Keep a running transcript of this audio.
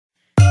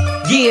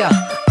Yeah,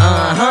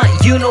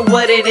 you know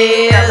what it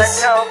is. Dela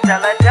dope,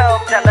 Dela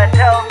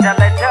dope,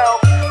 Dela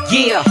dope.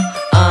 Yeah,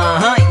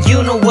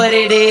 you know what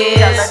it is.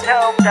 Dela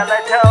dope, Dela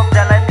dope,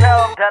 Dela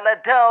dope, Dela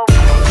dope.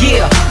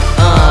 Yeah,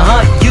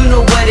 you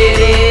know what it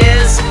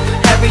is.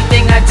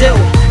 Everything I do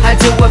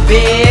it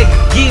big.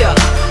 Yeah,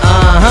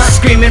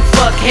 screaming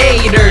fuck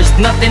haters.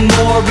 Nothing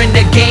more in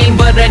the game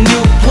but a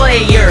new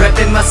player.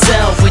 Repping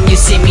myself, when you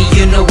see me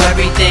you know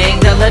everything.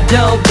 Dela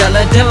dope,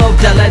 Dela dope,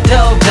 Dela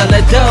dope,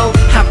 Dela dope.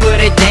 I put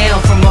it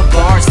down from my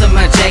bars to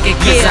my jacket,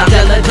 cause I'm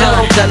Dela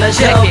dope, Dela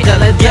dope,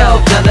 Dela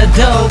dope, Dela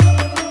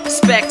dope.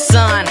 Specs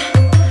on,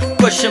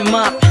 push 'em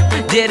up.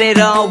 Did it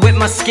all with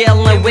my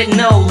skill and with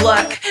no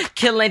luck.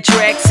 Killing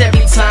tracks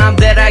every time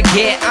that I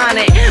get on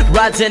it.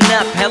 Rising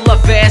up hella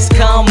fast,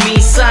 call me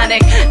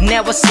Sonic.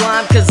 Never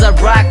slime cause I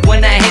rock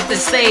when I hit the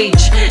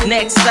stage.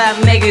 Next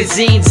stop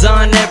magazines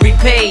on every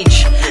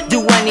page.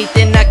 Do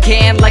anything I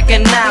can like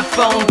an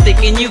iPhone.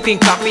 Thinking you can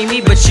copy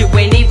me but you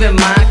ain't even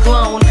my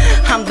clone.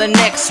 I'm the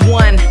next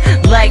one,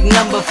 like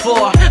number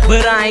 4.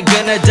 But I ain't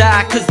gonna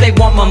die cause they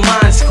want my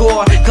mind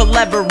score.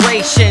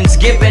 Collaborations,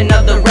 giving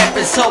other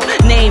rappers hope.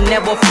 Name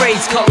never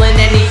phrase, calling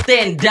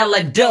anything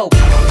Dela dope.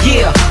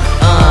 Yeah,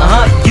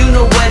 you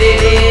know what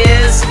it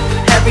is.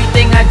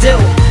 Everything I do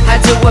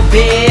it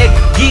big.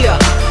 Yeah,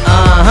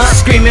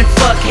 screaming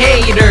fuck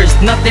haters.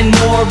 Nothing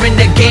more in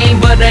the game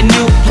but a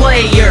new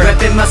player.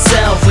 Repping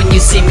myself, when you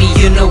see me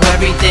you know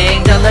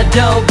everything. Dela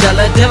dope,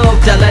 Dela dope,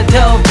 Dela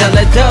dope,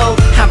 Dela dope.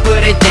 I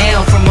put it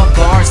down from my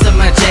bars to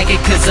my jacket,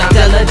 cause I'm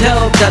Dela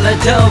dope, Dela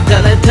dope,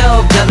 Dela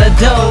dope, Dela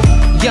dope.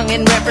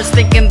 Youngin' rappers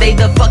thinking they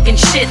the fucking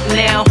shit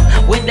now,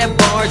 when their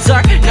bars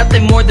are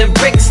nothing more than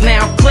bricks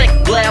now. Click,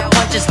 blah,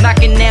 punches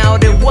knocking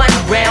out in one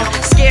round.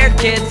 Scared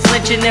kid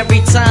flinching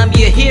every time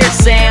you hear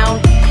sound.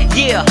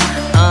 Yeah,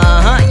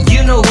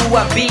 you know who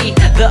I be,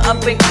 the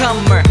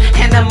up-and-comer,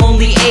 and I'm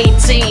only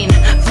 18.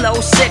 Flow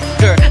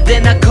sicker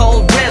than a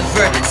cold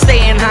river,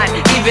 staying hot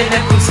even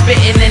if I'm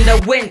spitting in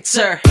the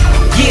winter.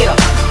 Yeah,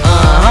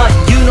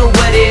 you know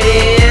what it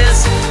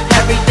is.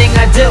 Everything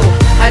I do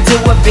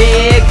it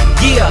big.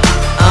 Yeah,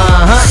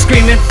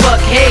 screaming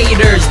fuck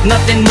haters.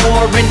 Nothing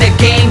more in the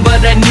game but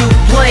a new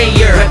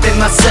player. Repping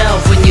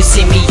myself, when you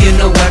see me you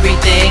know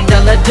everything.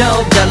 Dela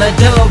dope, Dela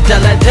dope,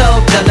 Dela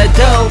dope, Dela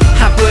dope.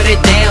 I put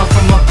it down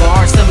from my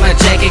bars to my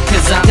jacket,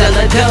 cause I'm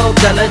Dela dope,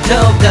 Dela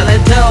dope, Dela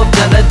dope,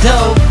 Dela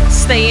dope.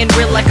 Staying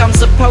real like I'm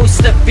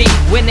supposed to be.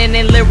 Winning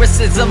in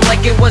lyricism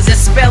like it was a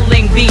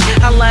spelling bee.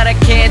 A lot of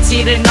cats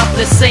eating off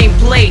the same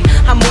plate.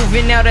 I'm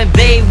moving out and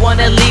they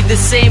wanna leave the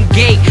same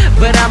gate.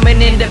 But I'm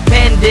an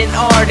independent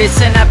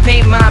artist and I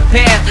paint my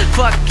path.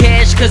 Fuck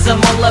cash cause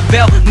I'm all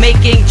about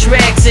making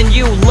tracks. And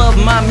you love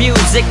my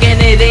music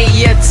and it ain't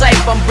your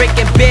type. I'm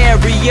breaking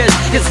barriers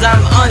cause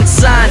I'm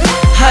unsigned.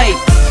 Hype,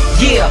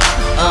 yeah,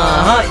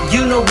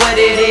 you know what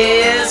it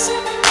is.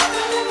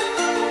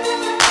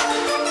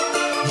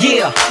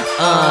 Yeah,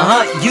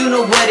 you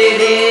know what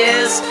it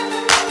is.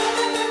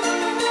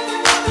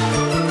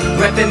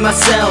 Repping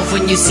myself,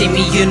 when you see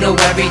me you know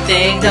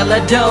everything.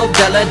 Dela dope,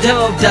 Dela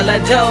dope, Dela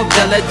dope,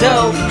 Dela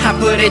dope. I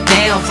put it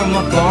down from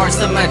my bars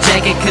to my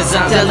jacket, cause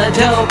I'm Dela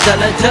dope,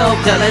 Dela dope,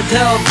 Dela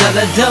dope,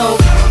 Dela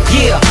dope.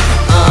 Yeah,